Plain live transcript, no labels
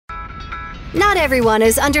Not everyone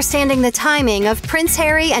is understanding the timing of Prince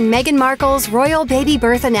Harry and Meghan Markle's royal baby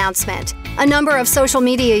birth announcement. A number of social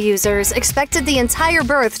media users expected the entire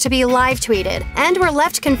birth to be live tweeted and were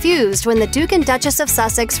left confused when the Duke and Duchess of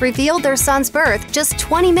Sussex revealed their son's birth just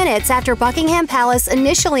 20 minutes after Buckingham Palace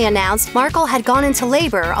initially announced Markle had gone into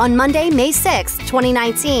labor on Monday, May 6,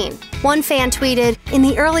 2019. One fan tweeted, "In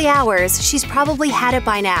the early hours, she's probably had it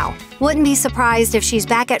by now. Wouldn't be surprised if she's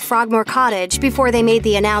back at Frogmore Cottage before they made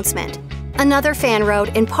the announcement." Another fan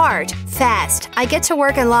wrote, in part, "Fast. I get to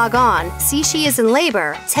work and log on. See she is in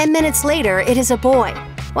labor. 10 minutes later, it is a boy."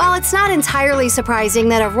 While it's not entirely surprising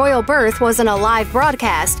that a royal birth wasn't a live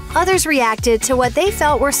broadcast, others reacted to what they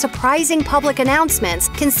felt were surprising public announcements,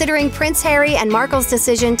 considering Prince Harry and Markle's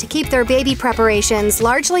decision to keep their baby preparations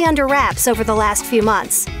largely under wraps over the last few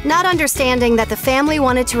months. Not understanding that the family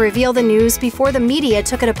wanted to reveal the news before the media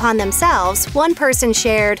took it upon themselves, one person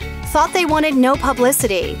shared, "Thought they wanted no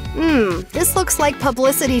publicity. This looks like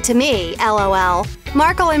publicity to me, LOL."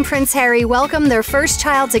 Markle and Prince Harry welcomed their first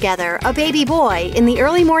child together, a baby boy, in the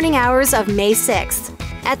early morning hours of May 6th.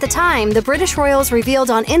 At the time, the British royals revealed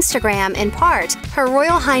on Instagram, in part, Her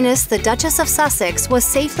Royal Highness the Duchess of Sussex was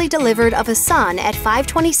safely delivered of a son at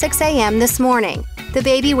 5:26 a.m. this morning. The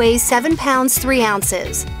baby weighs 7 pounds 3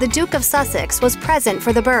 ounces. The Duke of Sussex was present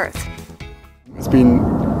for the birth. It's been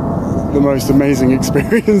the most amazing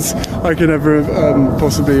experience I could ever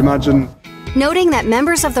possibly imagine. Noting that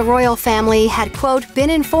members of the royal family had, quote, been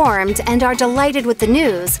informed and are delighted with the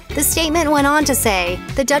news, the statement went on to say,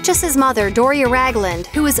 the Duchess's mother, Doria Ragland,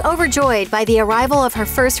 who is overjoyed by the arrival of her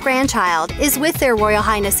first grandchild, is with their Royal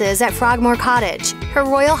Highnesses at Frogmore Cottage. Her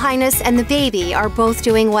Royal Highness and the baby are both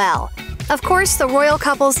doing well. Of course, the royal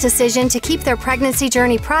couple's decision to keep their pregnancy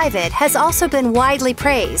journey private has also been widely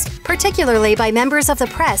praised, particularly by members of the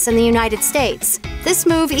press in the United States. This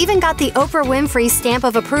move even got the Oprah Winfrey stamp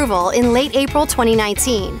of approval in late April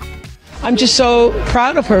 2019. I'm just so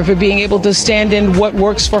proud of her for being able to stand in what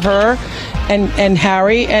works for her and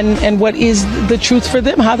Harry and what is the truth for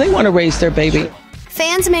them, how they want to raise their baby.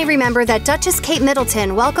 Fans may remember that Duchess Kate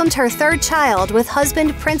Middleton welcomed her third child with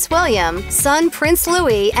husband Prince William, son Prince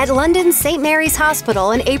Louis, at London's St. Mary's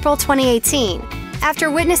Hospital in April 2018. After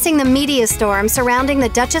witnessing the media storm surrounding the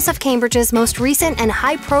Duchess of Cambridge's most recent and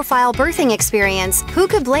high-profile birthing experience, who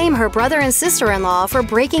could blame her brother and sister-in-law for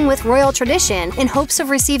breaking with royal tradition in hopes of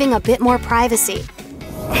receiving a bit more privacy?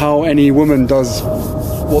 How any woman does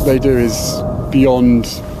what they do is beyond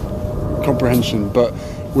comprehension, but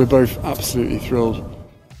we're both absolutely thrilled.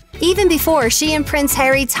 Even before she and Prince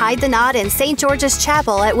Harry tied the knot in St. George's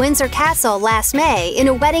Chapel at Windsor Castle last May in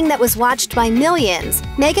a wedding that was watched by millions,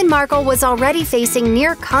 Meghan Markle was already facing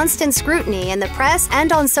near constant scrutiny in the press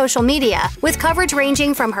and on social media, with coverage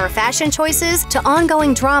ranging from her fashion choices to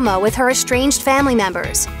ongoing drama with her estranged family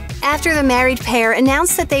members. After the married pair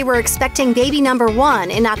announced that they were expecting baby number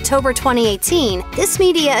 1 in October 2018, this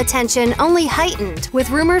media attention only heightened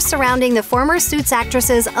with rumors surrounding the former Suits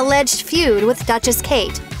actress's alleged feud with Duchess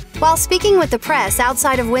Kate. While speaking with the press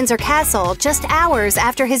outside of Windsor Castle just hours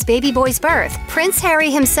after his baby boy's birth, Prince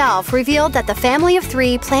Harry himself revealed that the family of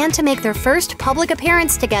 3 plan to make their first public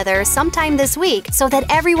appearance together sometime this week so that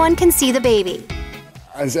everyone can see the baby.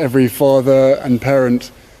 As every father and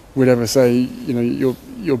parent would ever say, you know,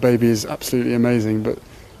 your baby is absolutely amazing, but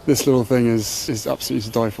this little thing is absolutely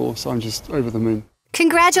to die for, so I'm just over the moon.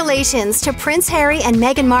 Congratulations to Prince Harry and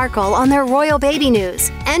Meghan Markle on their royal baby news,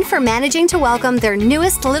 and for managing to welcome their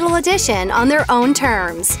newest little addition on their own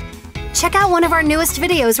terms. Check out one of our newest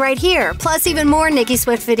videos right here, plus even more Nicki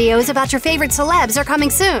Swift videos about your favorite celebs are coming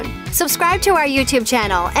soon. Subscribe to our YouTube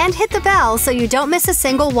channel and hit the bell so you don't miss a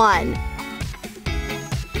single one.